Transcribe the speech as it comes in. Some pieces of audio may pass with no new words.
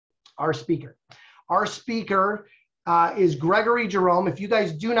our speaker. Our speaker is Gregory Jerome. If you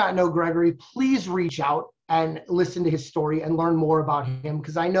guys do not know Gregory, please reach out and listen to his story and learn more about him,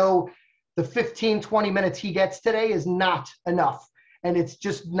 because I know the 15, 20 minutes he gets today is not enough. And it's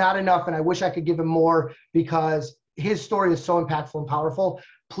just not enough. And I wish I could give him more because his story is so impactful and powerful.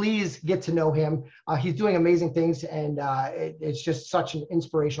 Please get to know him. He's doing amazing things, and it's just such an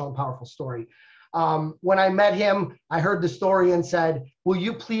inspirational and powerful story. When I met him, I heard the story and said, will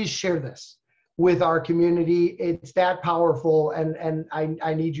you please share this with our community? It's that powerful, and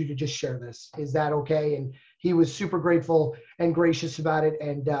I need you to just share this. Is that okay? And he was super grateful and gracious about it,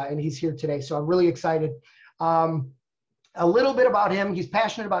 and he's here today. So I'm really excited. A little bit about him. He's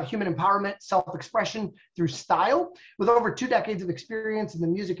passionate about human empowerment, self-expression through style. With over 2 decades of experience in the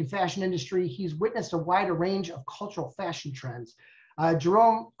music and fashion industry, he's witnessed a wider range of cultural fashion trends.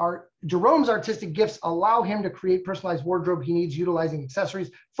 Jerome's artistic gifts allow him to create personalized wardrobe he needs, utilizing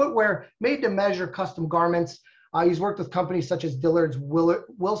accessories, footwear, made-to-measure custom garments. He's worked with companies such as Dillard's,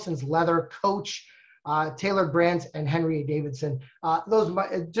 Wilson's Leather, Coach, Tailored Brands, and Henry A. Davidsen.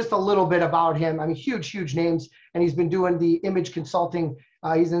 Just a little bit about him. I mean, huge names, and he's been doing the image consulting.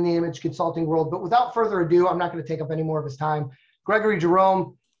 He's in the image consulting world. But without further ado, I'm not going to take up any more of his time. Gregory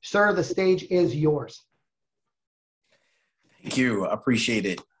Jerome, sir, the stage is yours. Thank you. Appreciate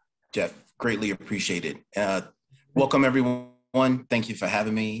it, Jeff. Greatly appreciate it. Welcome, everyone. Thank you for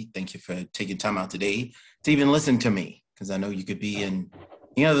having me. Thank you for taking time out today to even listen to me, because I know you could be in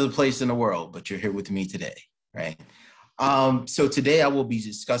any other place in the world, but you're here with me today, right? So today I will be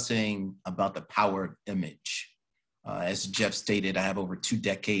discussing about the power of image. As Jeff stated, I have over 2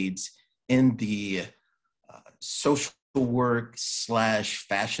 decades in the social work /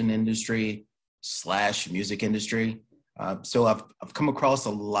 fashion industry / music industry. So I've come across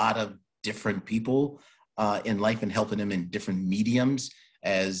a lot of different people in life and helping them in different mediums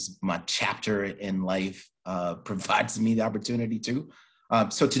as my chapter in life provides me the opportunity to.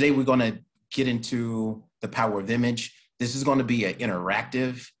 So today we're going to get into the power of image. This is going to be an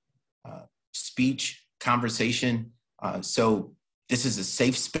interactive speech conversation. So this is a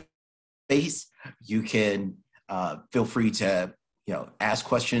safe space. You can feel free to ask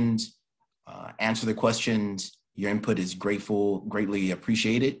questions, answer the questions. Your input is greatly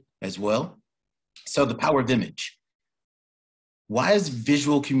appreciated as well. So the power of image. Why is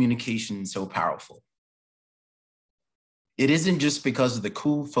visual communication so powerful? It isn't just because of the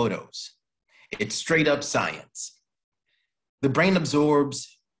cool photos. It's straight up science. The brain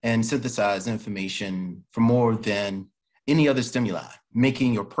absorbs and synthesizes information from more than any other stimuli,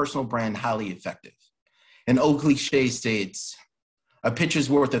 making your personal brand highly effective. An old cliche states, a picture's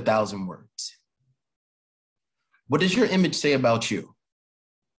worth 1,000 words. What does your image say about you?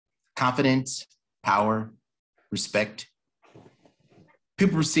 Confidence, power, respect.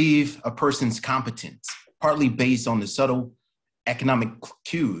 People perceive a person's competence partly based on the subtle economic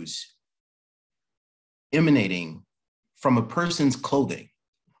cues emanating from a person's clothing.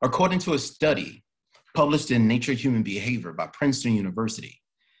 According to a study published in Nature Human Behavior by Princeton University,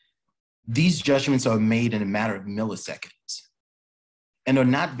 these judgments are made in a matter of milliseconds and are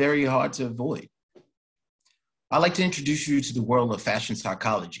not very hard to avoid. I'd like to introduce you to the world of fashion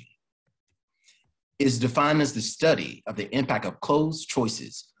psychology. It is defined as the study of the impact of clothes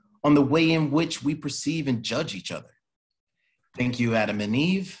choices on the way in which we perceive and judge each other. Thank you, Adam and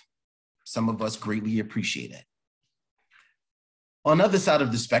Eve. Some of us greatly appreciate it. On the other side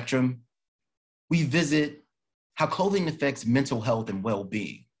of the spectrum, we visit how clothing affects mental health and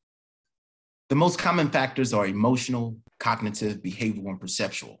well-being. The most common factors are emotional, cognitive, behavioral, and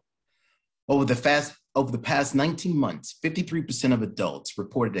perceptual. Over the past 19 months, 53% of adults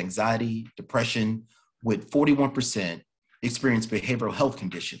reported anxiety, depression, with 41% experienced behavioral health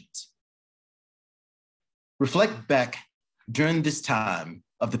conditions. Reflect back during this time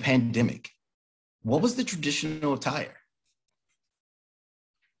of the pandemic. What was the traditional attire?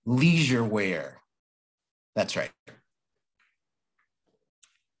 Leisure wear. That's right.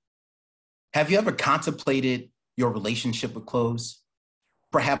 Have you ever contemplated your relationship with clothes?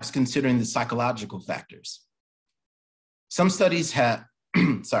 Perhaps considering the psychological factors. Some studies show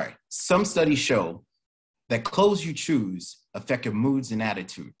that clothes you choose affect your moods and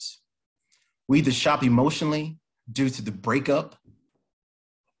attitudes. We either shop emotionally due to the breakup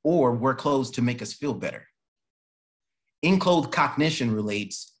or wear clothes to make us feel better. In-clothes cognition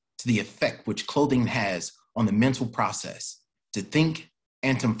relates to the effect which clothing has on the mental process to think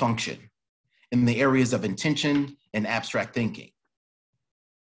and to function in the areas of intention and abstract thinking.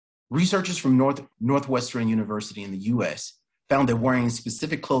 Researchers from Northwestern University in the US found that wearing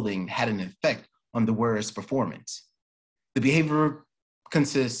specific clothing had an effect on the wearer's performance. The behavior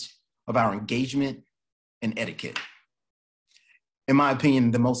consists of our engagement and etiquette. In my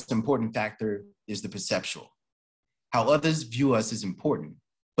opinion, the most important factor is the perceptual. How others view us is important,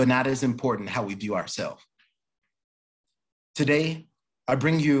 but not as important how we view ourselves. Today, I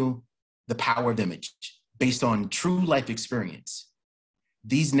bring you the power of image based on true life experience.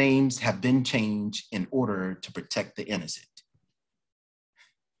 These names have been changed in order to protect the innocent.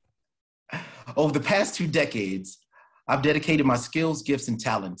 Over the past 2 decades, I've dedicated my skills, gifts, and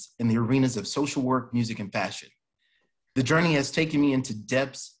talents in the arenas of social work, music, and fashion. The journey has taken me into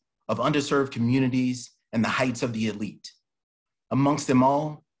depths of underserved communities and the heights of the elite. Amongst them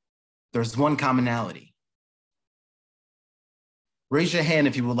all, there's one commonality. Raise your hand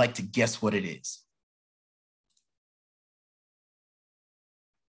if you would like to guess what it is.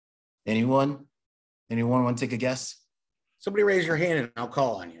 Anyone? Anyone want to take a guess? Somebody raise your hand and I'll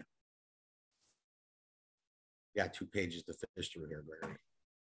call on you. Got 2 pages to fish through here, Gregory.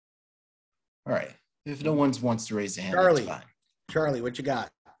 All right. If no one wants to raise a hand, Charlie, that's fine. Charlie, what you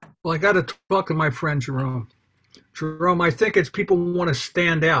got? Well, I got to talk to my friend Jerome. Jerome, I think it's people want to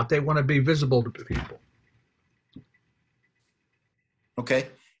stand out. They want to be visible to people. Okay.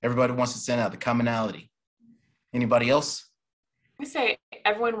 Everybody wants to stand out, the commonality. Anybody else? I say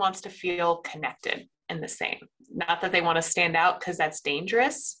everyone wants to feel connected and the same. Not that they want to stand out because that's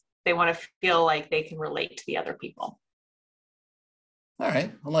dangerous. They want to feel like they can relate to the other people. All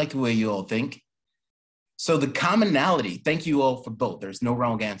right. I like the way you all think. So the commonality, thank you all for both. There's no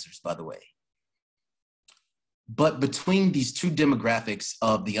wrong answers, by the way. But between these 2 demographics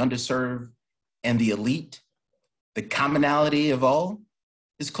of the underserved and the elite, the commonality of all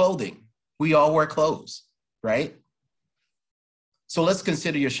is clothing. We all wear clothes, right? So let's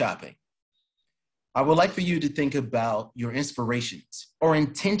consider your shopping. I would like for you to think about your inspirations or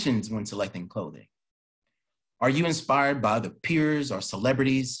intentions when selecting clothing. Are you inspired by the peers or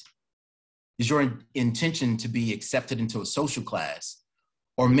celebrities? Is your intention to be accepted into a social class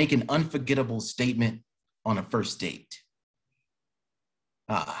or make an unforgettable statement on a first date?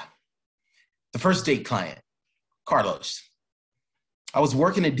 The first date client, Carlos. I was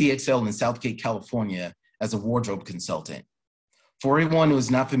working at DXL in Southgate, California as a wardrobe consultant. For anyone who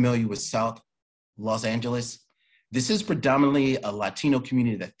is not familiar with South Los Angeles, this is predominantly a Latino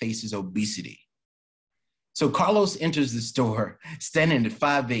community that faces obesity. So Carlos enters the store standing at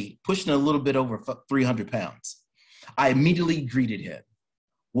 5'8", pushing a little bit over 300 pounds. I immediately greeted him.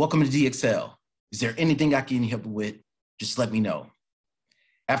 Welcome to DXL. Is there anything I can help you with? Just let me know.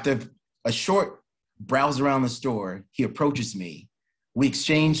 After a short browse around the store, he approaches me. We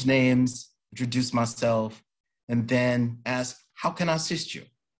exchange names, introduce myself, and then ask, how can I assist you?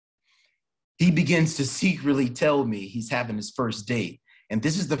 He begins to secretly tell me he's having his first date, and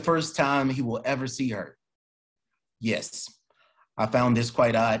this is the first time he will ever see her. Yes, I found this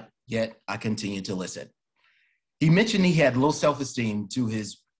quite odd, yet I continue to listen. He mentioned he had low self-esteem due to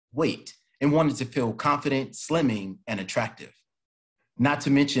his weight and wanted to feel confident, slimming, and attractive. Not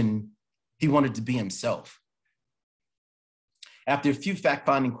to mention, he wanted to be himself. After a few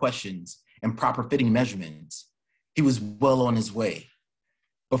fact-finding questions and proper fitting measurements, he was well on his way.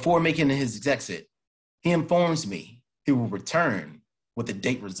 Before making his exit, he informs me he will return with the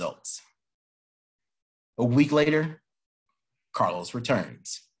date results. A week later, Carlos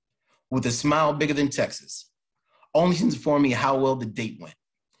returns with a smile bigger than Texas, only to inform me how well the date went,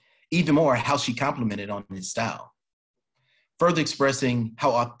 even more how she complimented on his style, further expressing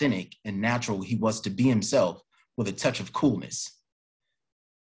how authentic and natural he was to be himself with a touch of coolness.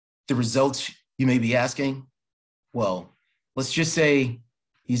 The results, you may be asking? Well, let's just say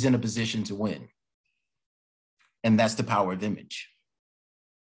he's in a position to win. And that's the power of image.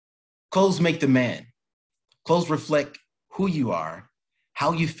 Clothes make the man. Clothes reflect who you are,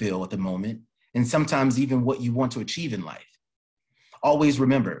 how you feel at the moment, and sometimes even what you want to achieve in life. Always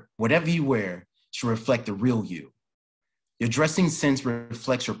remember, whatever you wear should reflect the real you. Your dressing sense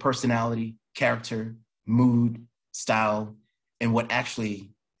reflects your personality, character, mood, style, and what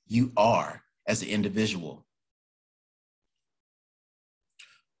actually you are as an individual.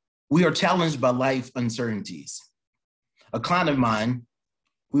 We are challenged by life uncertainties. A client of mine,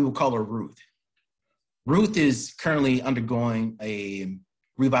 we will call her Ruth. Ruth is currently undergoing a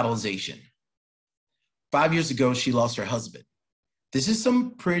revitalization. 5 years ago, she lost her husband. This is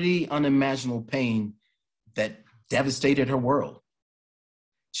some pretty unimaginable pain that devastated her world.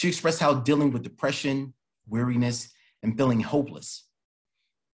 She expressed how dealing with depression, weariness, and feeling hopeless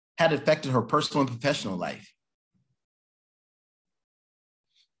had affected her personal and professional life.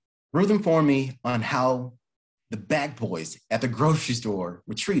 Ruth informed me on how the bag boys at the grocery store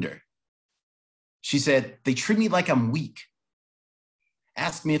would treat her. She said, "They treat me like I'm weak.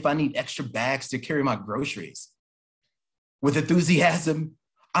 asked me if I need extra bags to carry my groceries. With enthusiasm,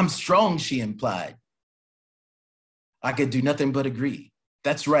 I'm strong, she implied. I could do nothing but agree.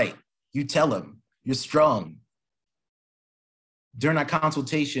 That's right. You tell him you're strong. During our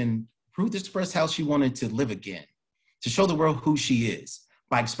consultation, Ruth expressed how she wanted to live again, to show the world who she is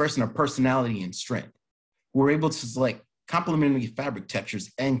by expressing her personality and strength. We were able to select complementary fabric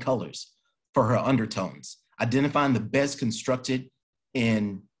textures and colors for her undertones, identifying the best constructed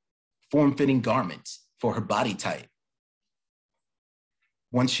and form-fitting garments for her body type.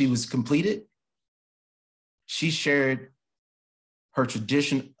 Once she was completed, she shared her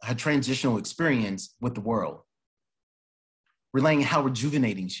transitional experience with the world, relaying how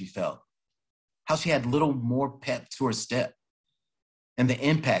rejuvenating she felt, how she had little more pep to her step, and the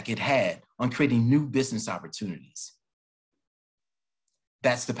impact it had on creating new business opportunities.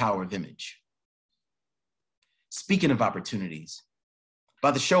 That's the power of image. Speaking of opportunities,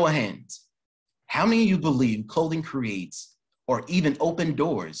 by the show of hands, how many of you believe clothing creates or even open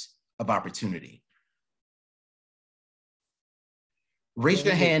doors of opportunity? Raise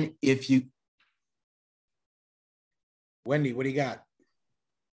your hand if you. Wendy, what do you got?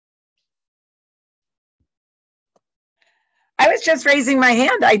 I was just raising my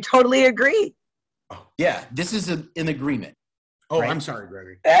hand. I totally agree. Yeah, this is an agreement. Oh, right? I'm sorry,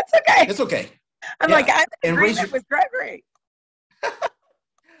 Gregory. That's okay. It's okay. I'm Yeah. like, I'm in And raise agreement with Gregory.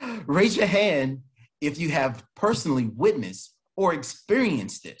 Raise your hand if you have personally witnessed or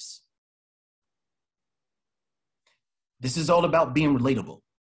experienced this. This is all about being relatable.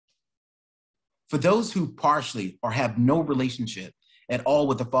 For those who partially or have no relationship at all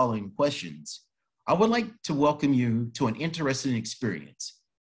with the following questions, I would like to welcome you to an interesting experience.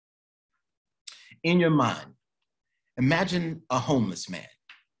 In your mind, imagine a homeless man.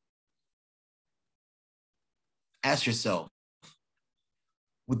 Ask yourself,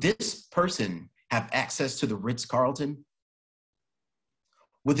 would this person have access to the Ritz-Carlton?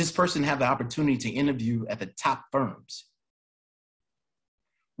 Would this person have the opportunity to interview at the top firms?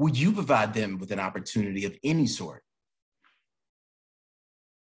 Would you provide them with an opportunity of any sort?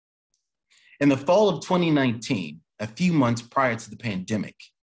 In the fall of 2019, a few months prior to the pandemic,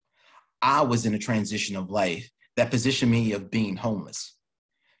 I was in a transition of life that positioned me of being homeless.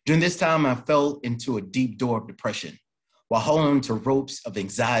 During this time, I fell into a deep door of depression while holding on to ropes of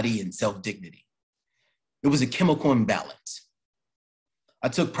anxiety and self-dignity. It was a chemical imbalance. I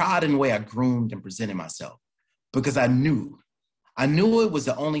took pride in the way I groomed and presented myself because I knew it was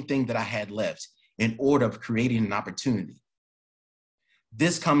the only thing that I had left in order of creating an opportunity.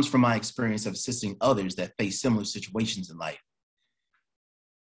 This comes from my experience of assisting others that face similar situations in life.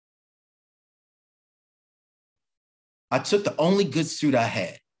 I took the only good suit I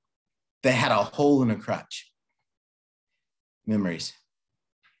had that had a hole in the crotch. Memories.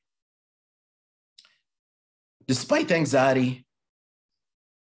 Despite the anxiety,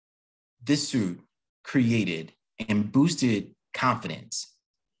 this suit created and boosted confidence.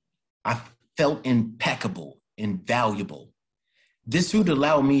 I felt impeccable and valuable. This suit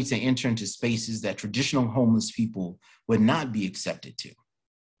allowed me to enter into spaces that traditional homeless people would not be accepted to.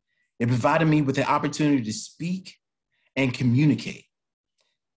 It provided me with the opportunity to speak and communicate.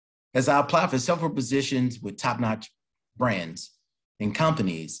 As I applied for several positions with top-notch brands and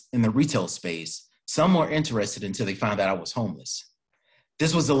companies in the retail space, some were interested until they found out I was homeless.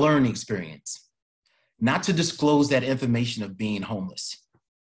 This was a learning experience, not to disclose that information of being homeless.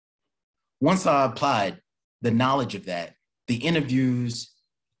 Once I applied the knowledge of that, the interviews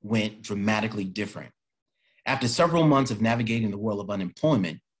went dramatically different. After several months of navigating the world of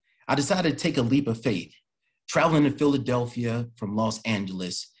unemployment, I decided to take a leap of faith, traveling to Philadelphia from Los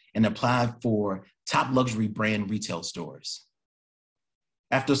Angeles and applied for top luxury brand retail stores.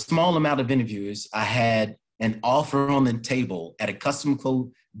 After a small amount of interviews, I had an offer on the table at a custom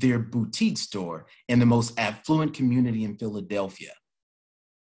clothier boutique store in the most affluent community in Philadelphia.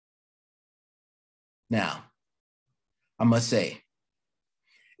 Now, I must say,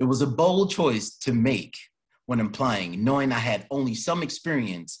 it was a bold choice to make when applying, knowing I had only some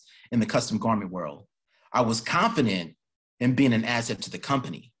experience in the custom garment world. I was confident in being an asset to the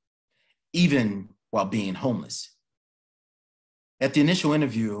company, even while being homeless. At the initial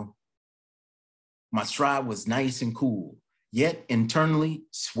interview, my stride was nice and cool, yet internally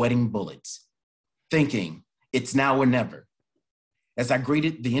sweating bullets, thinking it's now or never. As I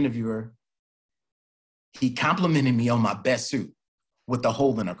greeted the interviewer, he complimented me on my best suit with the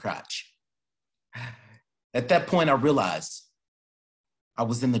hole in her crotch. At that point, I realized I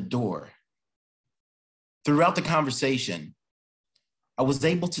was in the door. Throughout the conversation, I was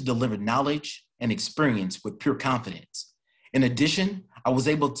able to deliver knowledge and experience with pure confidence. In addition, I was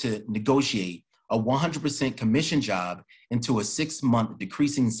able to negotiate a 100% commission job into a 6-month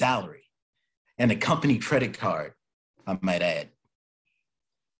decreasing salary and a company credit card, I might add.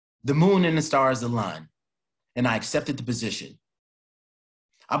 The moon and the stars aligned, and I accepted the position.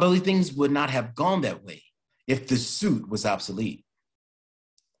 I believe things would not have gone that way if the suit was obsolete.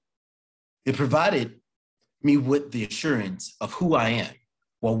 It provided me with the assurance of who I am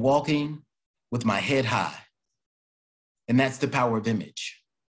while walking with my head high. And that's the power of image.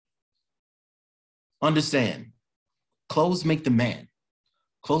 Understand, clothes make the man.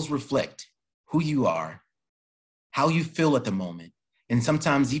 Clothes reflect who you are, how you feel at the moment, and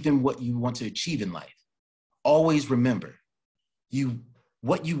sometimes even what you want to achieve in life. Always remember,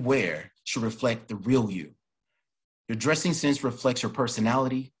 what you wear should reflect the real you. Your dressing sense reflects your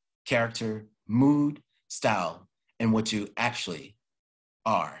personality, character, mood, style, and what you actually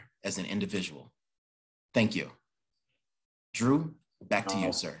are as an individual. Thank you. Drew, back to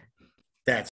you, sir. That's